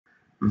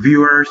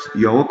Viewers,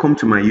 you're welcome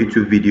to my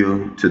YouTube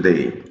video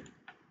today.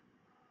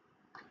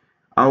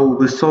 I will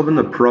be solving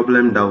a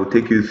problem that will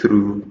take you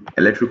through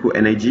electrical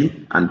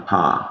energy and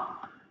power.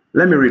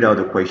 Let me read out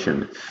the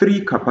question.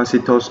 3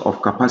 capacitors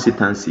of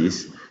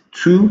capacitances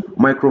 2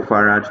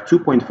 microfarad,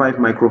 2.5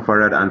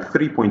 microfarad and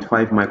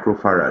 3.5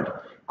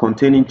 microfarad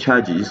containing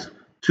charges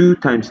 2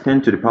 times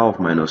 10 to the power of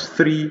minus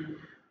 3,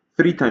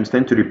 3 times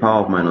 10 to the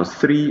power of minus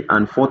 3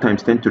 and 4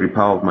 times 10 to the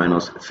power of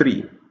minus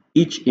 3.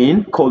 Each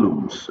in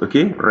coulombs,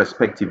 okay,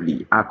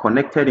 respectively, are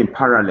connected in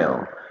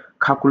parallel.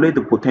 Calculate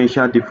the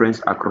potential difference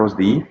across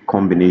the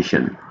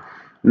combination.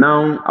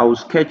 Now, I will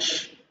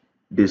sketch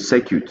the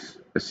circuit,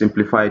 a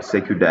simplified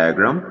circuit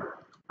diagram.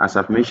 As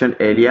I've mentioned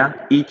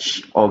earlier,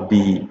 each of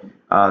the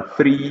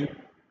 3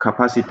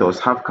 capacitors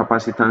have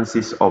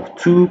capacitances of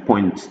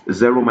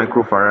 2.0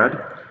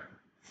 microfarad,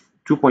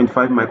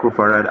 2.5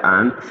 microfarad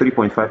and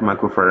 3.5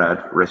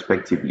 microfarad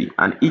respectively,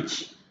 and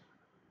each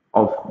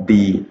of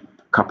the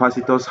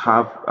capacitors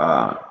have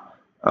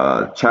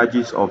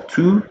charges of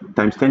 2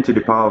 times 10 to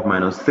the power of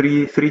minus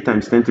 3, 3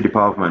 times 10 to the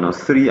power of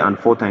minus 3, and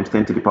 4 times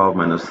 10 to the power of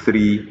minus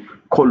 3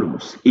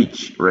 coulombs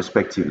each,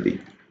 respectively.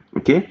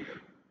 Okay.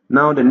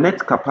 Now, the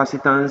net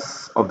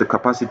capacitance of the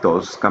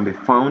capacitors can be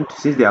found,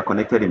 since they are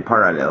connected in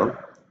parallel,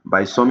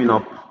 by summing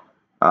up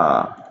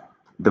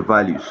the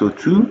value. So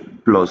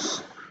 2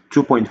 plus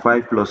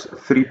 2.5 plus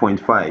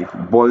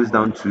 3.5 boils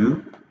down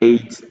to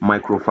 8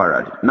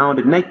 microfarad. Now,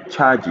 the net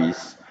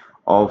charges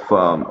of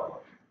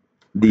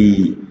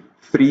the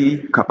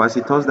 3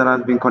 capacitors that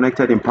have been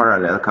connected in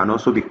parallel can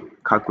also be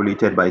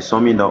calculated by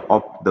summing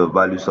up the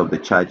values of the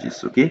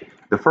charges. Okay,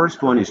 the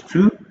first one is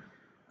 2,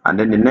 and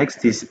then the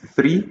next is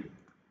 3,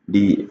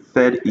 the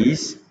third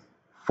is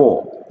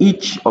 4.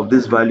 Each of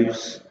these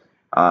values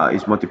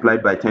is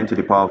multiplied by 10 to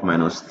the power of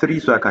minus 3,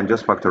 so I can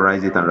just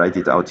factorize it and write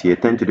it out here,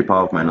 10 to the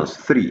power of minus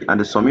 3,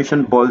 and the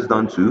summation boils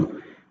down to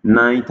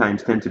 9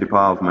 times 10 to the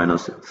power of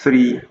minus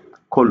 3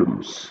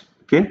 coulombs.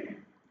 Okay,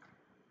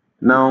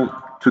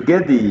 now to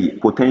get the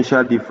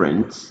potential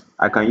difference,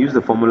 I can use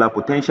the formula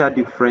potential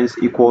difference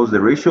equals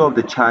the ratio of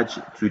the charge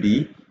to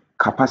the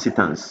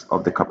capacitance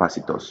of the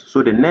capacitors.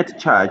 So the net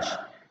charge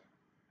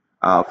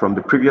from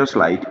the previous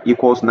slide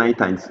equals 9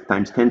 times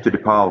 10 to the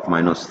power of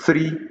minus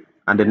 3,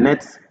 and the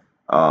net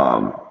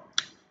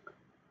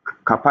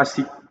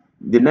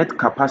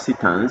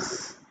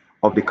capacitance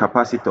of the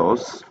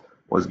capacitors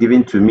was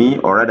given to me,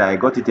 or rather I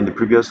got it in the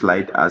previous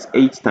slide as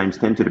 8 times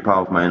 10 to the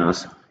power of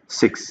minus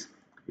 6.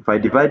 If I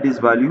divide this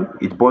value,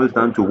 it boils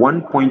down to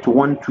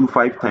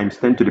 1.125 times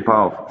 10 to the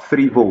power of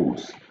 3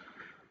 volts,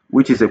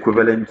 which is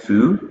equivalent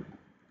to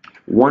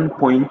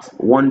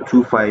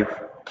 1.125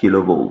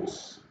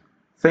 kilovolts.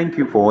 Thank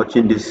you for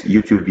watching this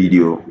YouTube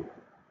video.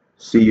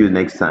 See you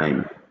next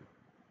time.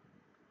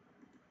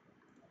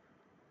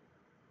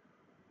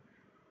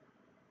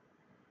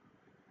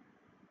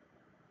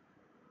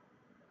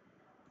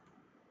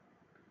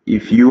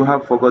 If you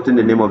have forgotten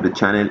the name of the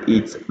channel,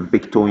 it's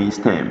Victor in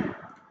STEM.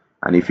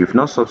 And if you've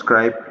not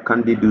subscribed,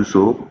 kindly do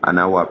so, and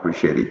I will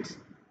appreciate it.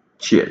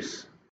 Cheers.